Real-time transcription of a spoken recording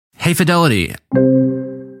Hey, Fidelity.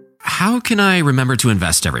 How can I remember to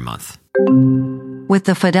invest every month? With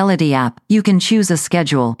the Fidelity app, you can choose a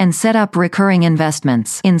schedule and set up recurring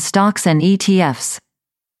investments in stocks and ETFs.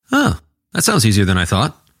 Oh, that sounds easier than I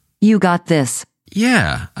thought. You got this.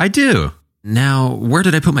 Yeah, I do. Now, where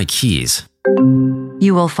did I put my keys?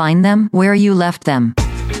 You will find them where you left them.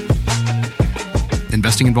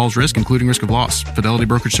 Investing involves risk, including risk of loss. Fidelity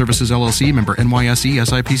Brokerage Services, LLC, member NYSE,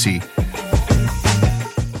 SIPC.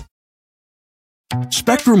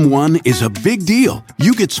 Spectrum One is a big deal.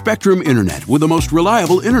 You get Spectrum Internet with the most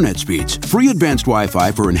reliable internet speeds, free advanced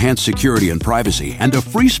Wi-Fi for enhanced security and privacy, and a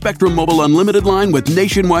free Spectrum Mobile Unlimited line with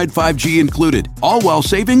nationwide 5G included, all while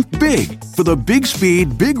saving big. For the big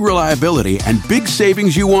speed, big reliability, and big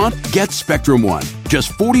savings you want, get Spectrum One.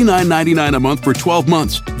 Just $49.99 a month for 12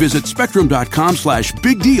 months. Visit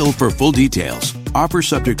spectrum.com/big deal for full details. Offer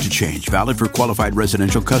subject to change. Valid for qualified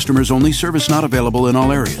residential customers only. Service not available in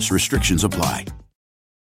all areas. Restrictions apply.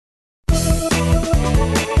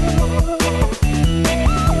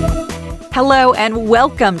 Hello and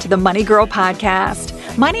welcome to the Money Girl Podcast.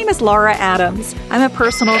 My name is Laura Adams. I'm a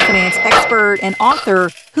personal finance expert and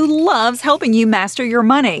author who loves helping you master your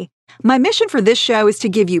money. My mission for this show is to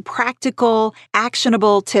give you practical,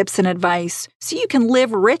 actionable tips and advice so you can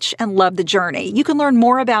live rich and love the journey. You can learn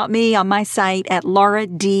more about me on my site at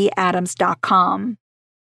lauradadams.com.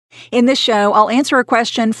 In this show, I'll answer a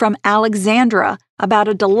question from Alexandra about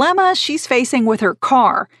a dilemma she's facing with her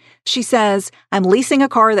car. She says, I'm leasing a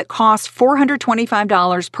car that costs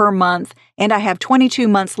 $425 per month, and I have 22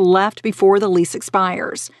 months left before the lease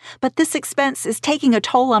expires. But this expense is taking a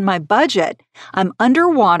toll on my budget. I'm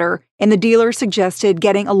underwater, and the dealer suggested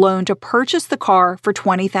getting a loan to purchase the car for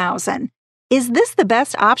 $20,000. Is this the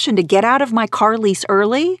best option to get out of my car lease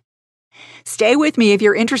early? Stay with me if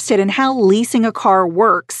you're interested in how leasing a car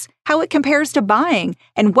works, how it compares to buying,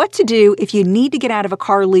 and what to do if you need to get out of a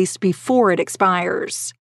car lease before it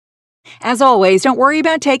expires. As always, don't worry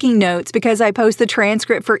about taking notes because I post the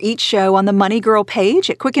transcript for each show on the Money Girl page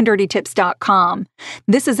at quickanddirtytips.com.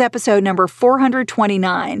 This is episode number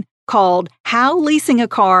 429, called How Leasing a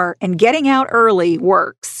Car and Getting Out Early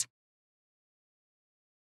Works.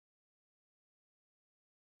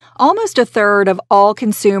 Almost a third of all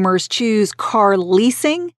consumers choose car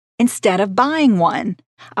leasing instead of buying one.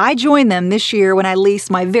 I joined them this year when I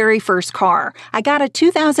leased my very first car. I got a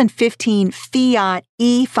 2015 Fiat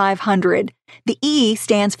E500. The E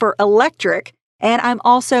stands for electric, and I'm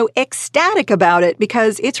also ecstatic about it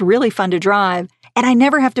because it's really fun to drive, and I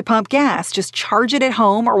never have to pump gas, just charge it at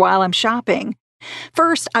home or while I'm shopping.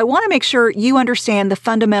 First, I want to make sure you understand the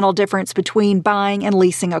fundamental difference between buying and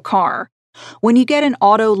leasing a car. When you get an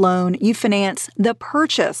auto loan, you finance the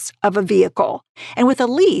purchase of a vehicle. And with a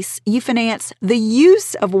lease, you finance the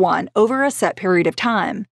use of one over a set period of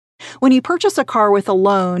time. When you purchase a car with a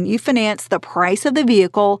loan, you finance the price of the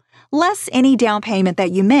vehicle less any down payment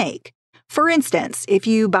that you make. For instance, if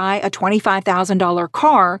you buy a $25,000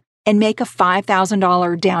 car and make a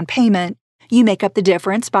 $5,000 down payment, you make up the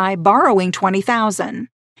difference by borrowing $20,000.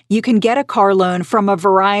 You can get a car loan from a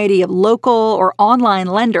variety of local or online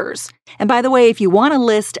lenders. And by the way, if you want a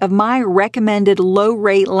list of my recommended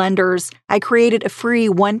low-rate lenders, I created a free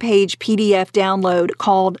one-page PDF download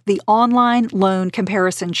called the Online Loan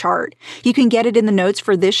Comparison Chart. You can get it in the notes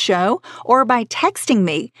for this show or by texting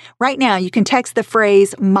me. Right now, you can text the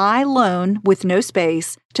phrase "my loan" with no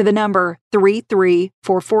space to the number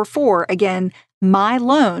 33444. Again, "my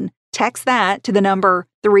loan." Text that to the number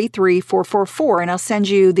 33444, and I'll send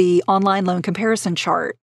you the online loan comparison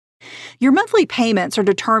chart. Your monthly payments are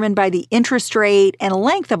determined by the interest rate and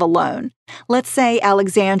length of a loan. Let's say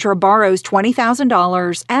Alexandra borrows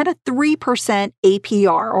 $20,000 at a 3%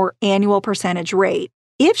 APR, or annual percentage rate.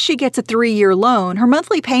 If she gets a 3-year loan, her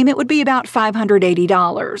monthly payment would be about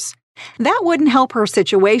 $580. That wouldn't help her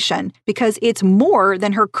situation because it's more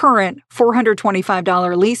than her current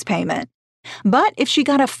 $425 lease payment. But if she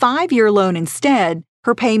got a 5-year loan instead,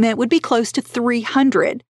 her payment would be close to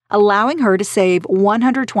 $300, allowing her to save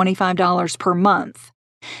 $125 per month.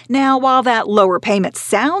 Now, while that lower payment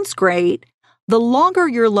sounds great, the longer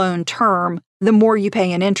your loan term, the more you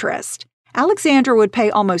pay in interest. Alexandra would pay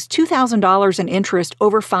almost $2,000 in interest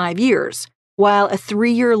over 5 years, while a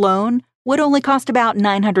 3-year loan would only cost about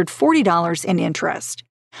 $940 in interest.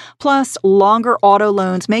 Plus, longer auto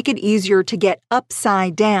loans make it easier to get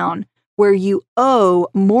upside down, where you owe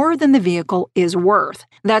more than the vehicle is worth.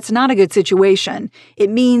 That's not a good situation.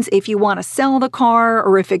 It means if you want to sell the car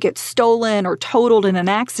or if it gets stolen or totaled in an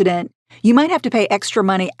accident, you might have to pay extra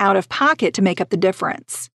money out of pocket to make up the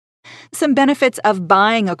difference. Some benefits of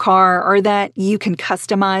buying a car are that you can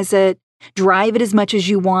customize it, drive it as much as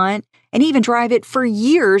you want, and even drive it for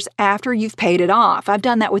years after you've paid it off. I've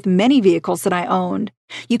done that with many vehicles that I owned.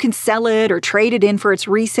 You can sell it or trade it in for its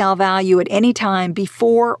resale value at any time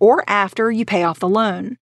before or after you pay off the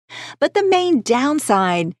loan. But the main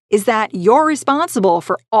downside is that you're responsible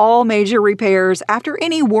for all major repairs after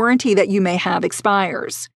any warranty that you may have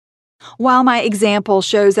expires. While my example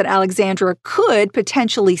shows that Alexandra could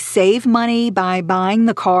potentially save money by buying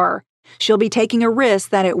the car, she'll be taking a risk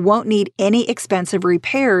that it won't need any expensive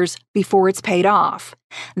repairs before it's paid off.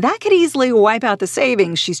 That could easily wipe out the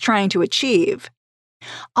savings she's trying to achieve.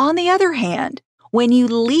 On the other hand, when you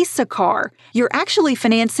lease a car, you're actually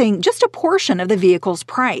financing just a portion of the vehicle's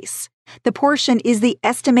price. The portion is the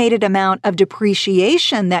estimated amount of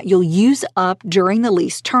depreciation that you'll use up during the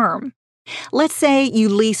lease term. Let's say you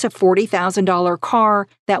lease a $40,000 car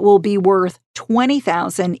that will be worth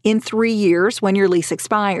 $20,000 in 3 years when your lease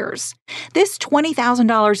expires. This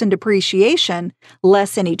 $20,000 in depreciation,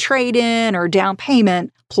 less any trade-in or down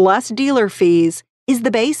payment, plus dealer fees, is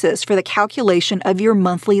the basis for the calculation of your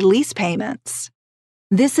monthly lease payments.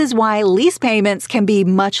 This is why lease payments can be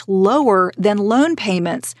much lower than loan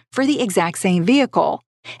payments for the exact same vehicle.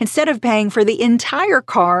 Instead of paying for the entire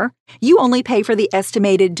car, you only pay for the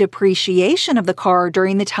estimated depreciation of the car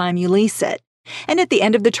during the time you lease it. And at the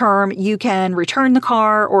end of the term, you can return the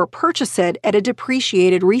car or purchase it at a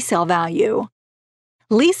depreciated resale value.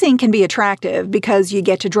 Leasing can be attractive because you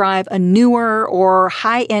get to drive a newer or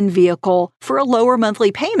high-end vehicle for a lower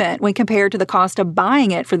monthly payment when compared to the cost of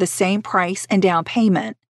buying it for the same price and down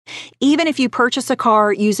payment. Even if you purchase a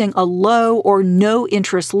car using a low or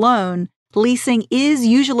no-interest loan, leasing is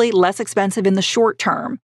usually less expensive in the short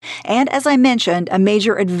term. And as I mentioned, a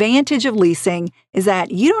major advantage of leasing is that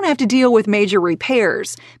you don't have to deal with major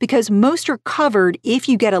repairs because most are covered if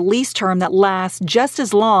you get a lease term that lasts just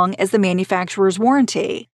as long as the manufacturer's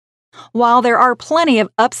warranty. While there are plenty of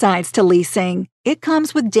upsides to leasing, it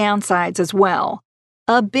comes with downsides as well.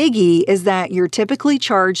 A biggie is that you're typically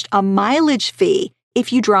charged a mileage fee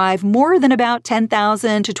if you drive more than about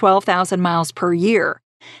 10,000 to 12,000 miles per year.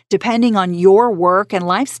 Depending on your work and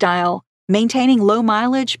lifestyle, maintaining low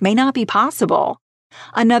mileage may not be possible.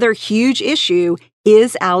 Another huge issue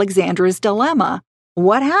is Alexandra's dilemma.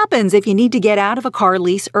 What happens if you need to get out of a car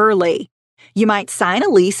lease early? You might sign a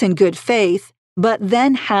lease in good faith, but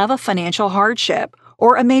then have a financial hardship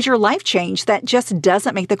or a major life change that just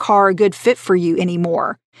doesn't make the car a good fit for you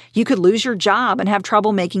anymore. You could lose your job and have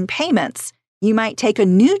trouble making payments. You might take a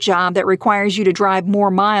new job that requires you to drive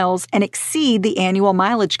more miles and exceed the annual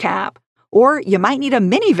mileage cap. Or you might need a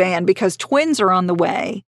minivan because twins are on the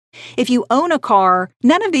way. If you own a car,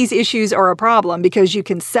 none of these issues are a problem because you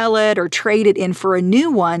can sell it or trade it in for a new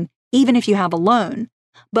one, even if you have a loan.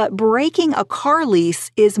 But breaking a car lease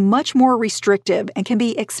is much more restrictive and can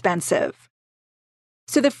be expensive.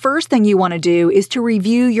 So the first thing you want to do is to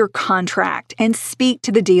review your contract and speak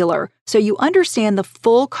to the dealer so you understand the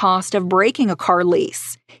full cost of breaking a car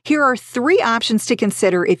lease. Here are 3 options to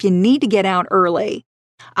consider if you need to get out early.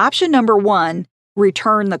 Option number 1,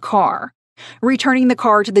 return the car. Returning the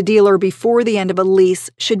car to the dealer before the end of a lease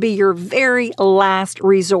should be your very last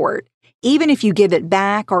resort. Even if you give it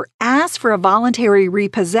back or ask for a voluntary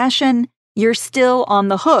repossession, you're still on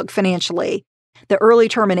the hook financially. The early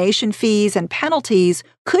termination fees and penalties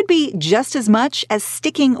could be just as much as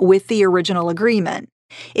sticking with the original agreement.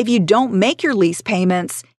 If you don't make your lease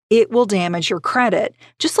payments, it will damage your credit,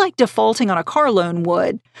 just like defaulting on a car loan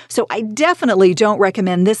would. So I definitely don't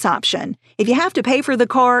recommend this option. If you have to pay for the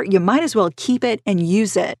car, you might as well keep it and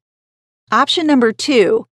use it. Option number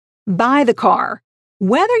 2, buy the car.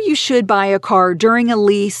 Whether you should buy a car during a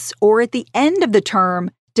lease or at the end of the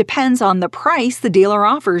term depends on the price the dealer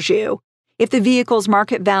offers you. If the vehicle's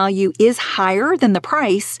market value is higher than the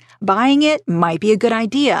price, buying it might be a good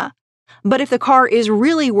idea. But if the car is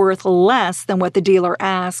really worth less than what the dealer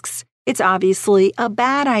asks, it's obviously a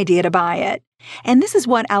bad idea to buy it. And this is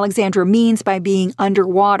what Alexandra means by being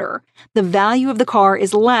underwater. The value of the car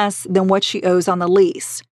is less than what she owes on the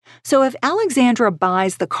lease. So if Alexandra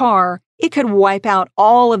buys the car, it could wipe out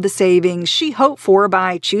all of the savings she hoped for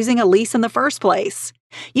by choosing a lease in the first place.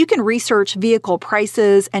 You can research vehicle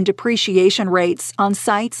prices and depreciation rates on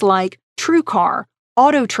sites like TrueCar,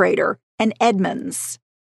 AutoTrader, and Edmunds.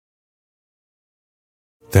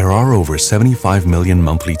 There are over 75 million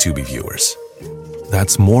monthly Tubi viewers.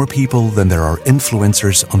 That's more people than there are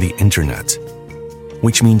influencers on the internet.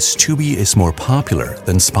 Which means Tubi is more popular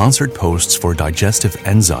than sponsored posts for digestive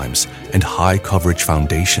enzymes and high coverage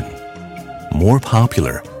foundation. More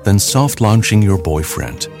popular than soft launching your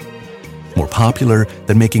boyfriend. more popular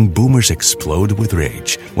than making boomers explode with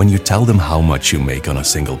rage when you tell them how much you make on a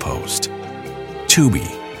single post. Tubi,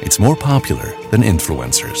 it's more popular than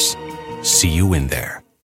influencers. See you in there.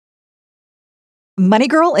 Money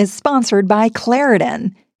Girl is sponsored by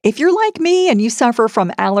Claritin. If you're like me and you suffer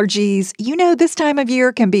from allergies, you know this time of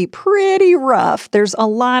year can be pretty rough. There's a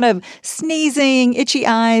lot of sneezing, itchy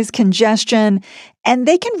eyes, congestion, and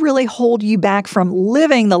they can really hold you back from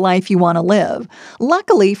living the life you want to live.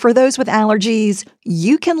 Luckily, for those with allergies,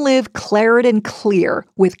 you can live Claritin Clear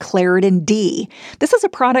with Claritin D. This is a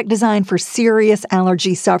product designed for serious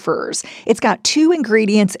allergy sufferers. It's got 2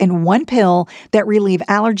 ingredients in one pill that relieve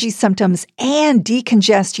allergy symptoms and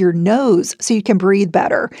decongest your nose so you can breathe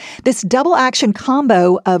better. This double-action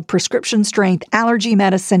combo of prescription-strength allergy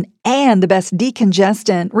medicine and the best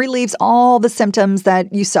decongestant relieves all the symptoms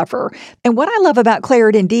that you suffer. And what I love about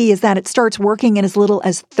Claritin D is that it starts working in as little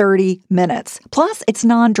as 30 minutes. Plus, it's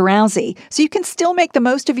non-drowsy, so you can still make the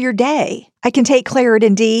most of your day. I can take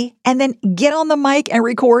Claritin D and then get on the mic and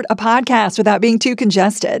record a podcast without being too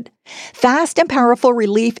congested. Fast and powerful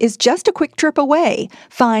relief is just a quick trip away.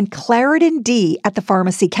 Find Claritin D at the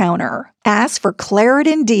pharmacy counter. Ask for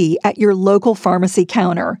Claritin D at your local pharmacy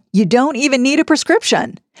counter. You don't even need a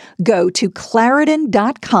prescription. Go to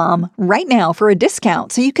Claritin.com right now for a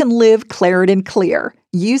discount so you can live Claritin Clear.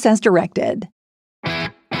 Use as directed.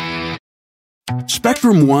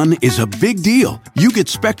 Spectrum One is a big deal. You get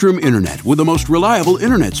Spectrum Internet with the most reliable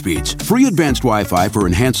internet speeds, free advanced Wi-Fi for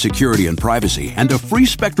enhanced security and privacy, and a free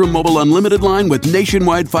Spectrum Mobile Unlimited line with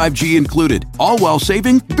nationwide 5G included, all while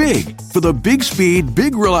saving big. For the big speed,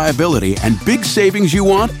 big reliability, and big savings you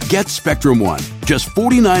want, get Spectrum One. Just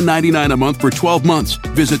 $49.99 a month for 12 months.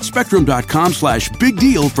 Visit spectrum.com/big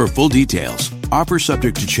deal for full details. Offer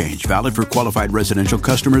subject to change. Valid for qualified residential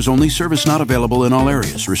customers only. Service not available in all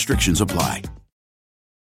areas. Restrictions apply.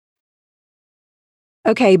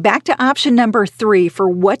 Okay, back to option number 3 for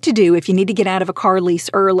what to do if you need to get out of a car lease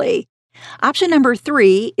early. Option number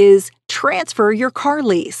 3 is transfer your car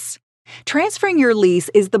lease. Transferring your lease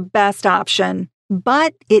is the best option,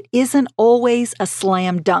 but it isn't always a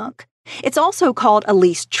slam dunk. It's also called a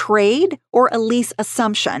lease trade or a lease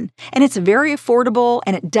assumption, and it's very affordable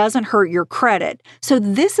and it doesn't hurt your credit. So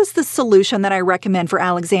this is the solution that I recommend for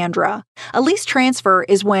Alexandra. A lease transfer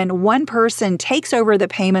is when one person takes over the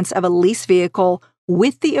payments of a lease vehicle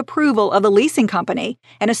with the approval of the leasing company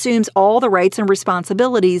and assumes all the rights and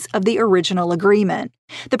responsibilities of the original agreement.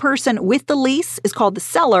 The person with the lease is called the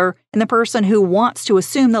seller, and the person who wants to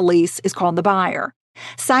assume the lease is called the buyer.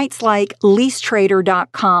 Sites like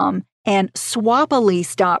leasetrader.com and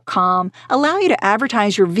swapalease.com allow you to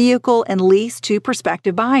advertise your vehicle and lease to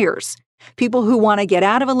prospective buyers. People who want to get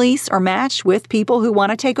out of a lease are matched with people who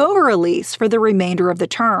want to take over a lease for the remainder of the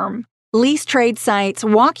term. Lease trade sites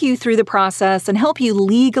walk you through the process and help you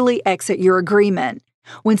legally exit your agreement.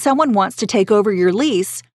 When someone wants to take over your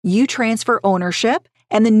lease, you transfer ownership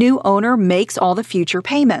and the new owner makes all the future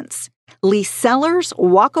payments. Lease sellers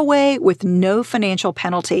walk away with no financial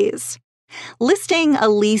penalties. Listing a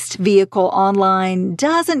leased vehicle online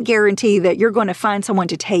doesn't guarantee that you're going to find someone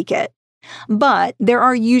to take it. But there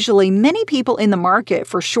are usually many people in the market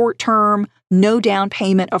for short-term, no down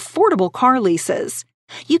payment, affordable car leases.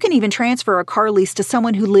 You can even transfer a car lease to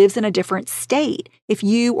someone who lives in a different state if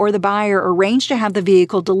you or the buyer arrange to have the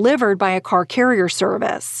vehicle delivered by a car carrier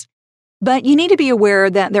service. But you need to be aware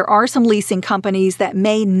that there are some leasing companies that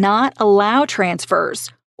may not allow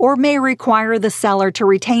transfers or may require the seller to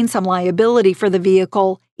retain some liability for the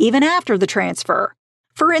vehicle even after the transfer.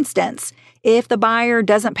 For instance, if the buyer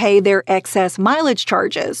doesn't pay their excess mileage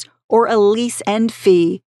charges or a lease end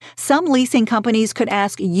fee, some leasing companies could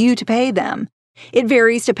ask you to pay them. It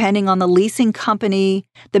varies depending on the leasing company,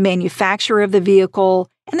 the manufacturer of the vehicle,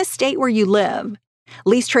 and the state where you live.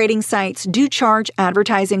 Lease trading sites do charge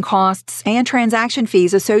advertising costs and transaction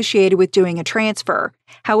fees associated with doing a transfer.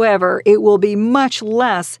 However, it will be much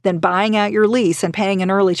less than buying out your lease and paying an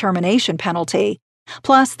early termination penalty.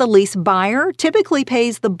 Plus, the lease buyer typically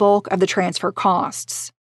pays the bulk of the transfer costs.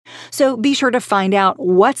 So be sure to find out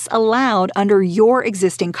what's allowed under your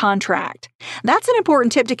existing contract. That's an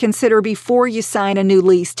important tip to consider before you sign a new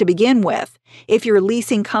lease to begin with. If your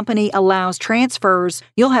leasing company allows transfers,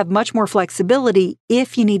 you'll have much more flexibility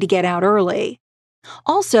if you need to get out early.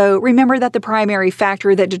 Also, remember that the primary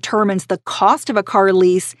factor that determines the cost of a car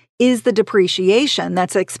lease is the depreciation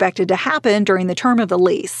that's expected to happen during the term of the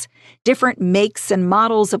lease. Different makes and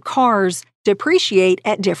models of cars depreciate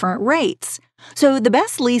at different rates. So the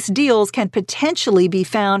best lease deals can potentially be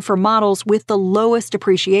found for models with the lowest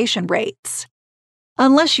depreciation rates.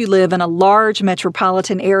 Unless you live in a large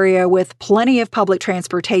metropolitan area with plenty of public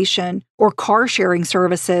transportation or car sharing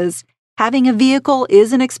services, having a vehicle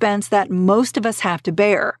is an expense that most of us have to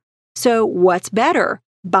bear. So what's better,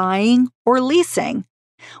 buying or leasing?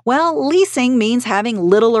 Well, leasing means having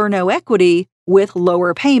little or no equity with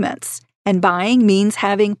lower payments, and buying means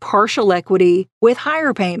having partial equity with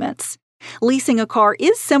higher payments. Leasing a car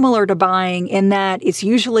is similar to buying in that it's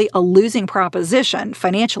usually a losing proposition,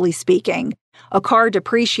 financially speaking. A car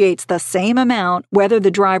depreciates the same amount whether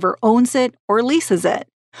the driver owns it or leases it.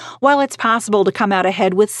 While it's possible to come out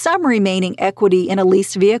ahead with some remaining equity in a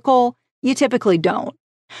leased vehicle, you typically don't.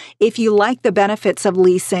 If you like the benefits of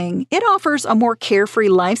leasing, it offers a more carefree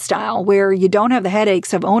lifestyle where you don't have the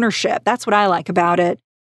headaches of ownership. That's what I like about it.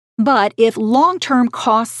 But if long-term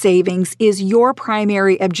cost savings is your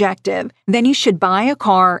primary objective, then you should buy a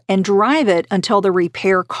car and drive it until the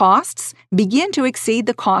repair costs begin to exceed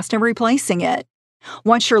the cost of replacing it.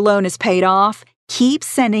 Once your loan is paid off, keep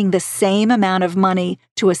sending the same amount of money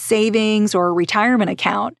to a savings or a retirement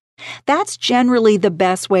account. That's generally the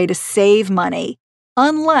best way to save money,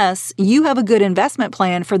 unless you have a good investment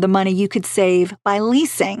plan for the money you could save by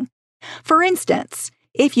leasing. For instance,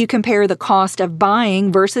 if you compare the cost of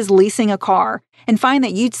buying versus leasing a car and find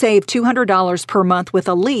that you'd save $200 per month with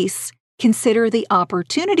a lease, consider the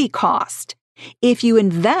opportunity cost. If you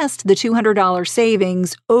invest the $200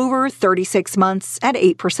 savings over 36 months at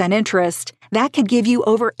 8% interest, that could give you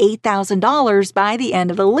over $8,000 by the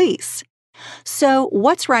end of the lease. So,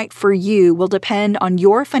 what's right for you will depend on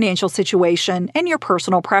your financial situation and your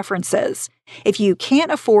personal preferences. If you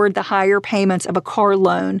can't afford the higher payments of a car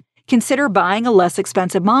loan, consider buying a less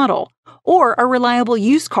expensive model or a reliable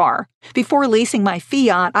used car. Before leasing my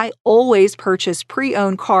Fiat, I always purchase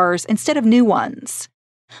pre-owned cars instead of new ones.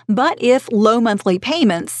 But if low monthly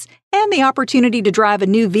payments and the opportunity to drive a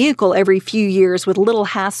new vehicle every few years with little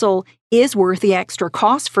hassle is worth the extra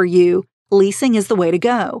cost for you, leasing is the way to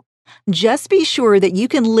go. Just be sure that you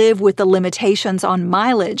can live with the limitations on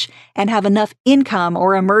mileage and have enough income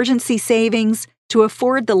or emergency savings to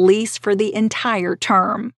afford the lease for the entire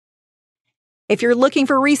term. If you're looking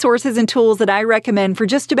for resources and tools that I recommend for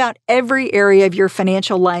just about every area of your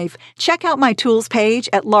financial life, check out my tools page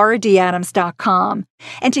at lauradadams.com.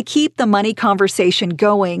 And to keep the money conversation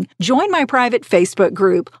going, join my private Facebook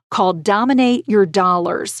group called Dominate Your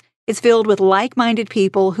Dollars. It's filled with like-minded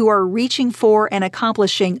people who are reaching for and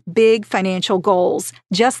accomplishing big financial goals,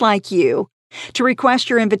 just like you. To request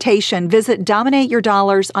your invitation, visit Dominate Your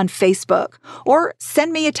Dollars on Facebook or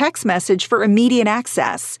send me a text message for immediate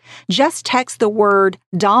access. Just text the word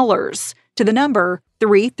dollars to the number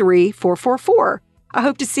 33444. I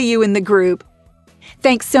hope to see you in the group.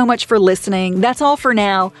 Thanks so much for listening. That's all for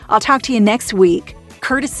now. I'll talk to you next week,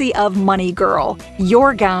 courtesy of Money Girl,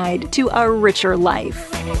 your guide to a richer life.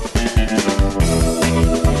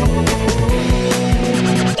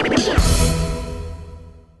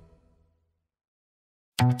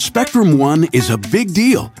 Spectrum One is a big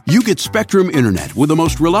deal. You get Spectrum Internet with the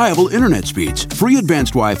most reliable internet speeds, free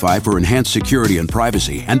advanced Wi-Fi for enhanced security and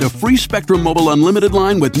privacy, and a free Spectrum Mobile Unlimited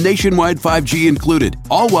line with nationwide 5G included,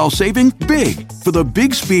 all while saving big. For the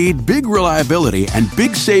big speed, big reliability, and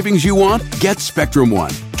big savings you want, get Spectrum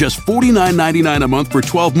One. Just $49.99 a month for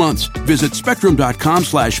 12 months. Visit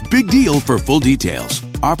spectrum.com/big deal for full details.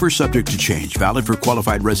 Offer subject to change. Valid for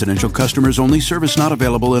qualified residential customers only. Service not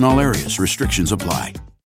available in all areas. Restrictions apply.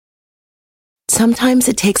 Sometimes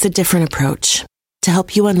it takes a different approach to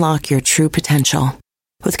help you unlock your true potential.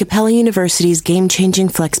 With Capella University's game-changing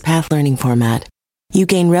FlexPath learning format, you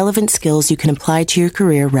gain relevant skills you can apply to your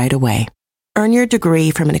career right away. Earn your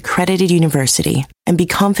degree from an accredited university and be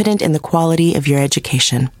confident in the quality of your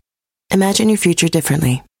education. Imagine your future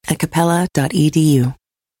differently at capella.edu.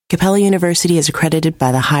 Capella University is accredited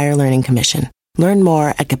by the Higher Learning Commission. Learn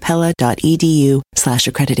more at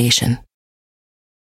capella.edu/accreditation.